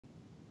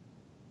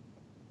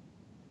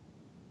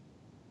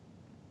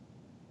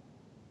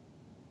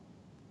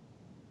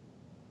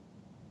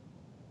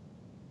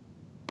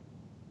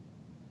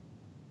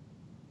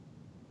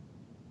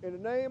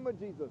In the name of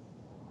Jesus,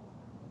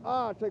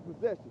 I take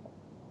possession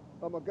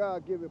of my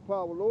God-given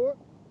power, Lord,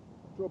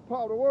 to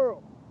empower the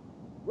world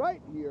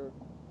right here,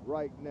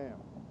 right now.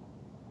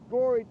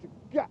 Glory to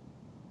God.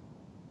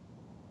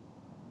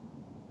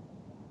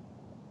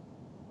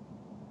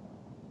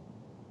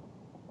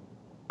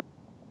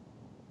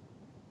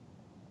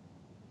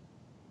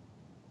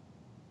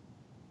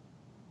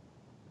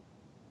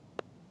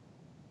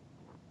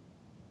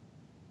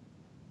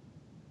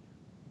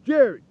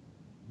 Gerry,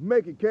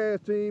 Making Cash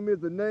Team is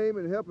the name,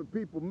 and helping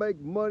people make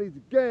money's the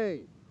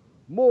game.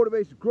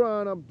 Motivation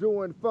grind, I'm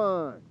doing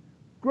fine.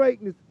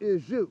 Greatness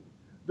is you.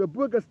 The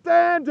book of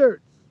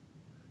standards.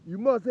 You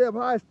must have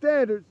high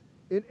standards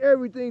in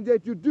everything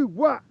that you do.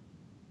 Why?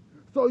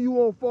 So you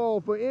won't fall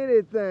for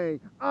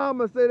anything. I'm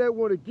going to say that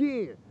one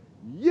again.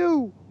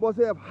 You must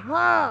have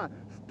high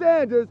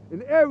standards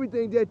in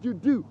everything that you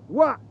do.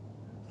 Why?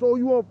 So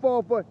you won't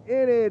fall for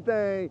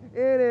anything.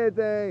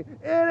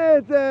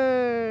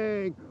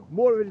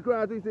 Motivation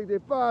grind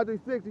 365,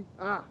 360.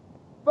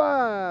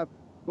 5.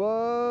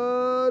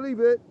 Believe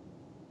it.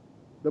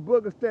 The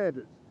book of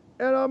standards.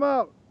 And I'm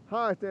out.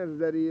 High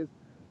standards, that is.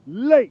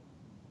 Late.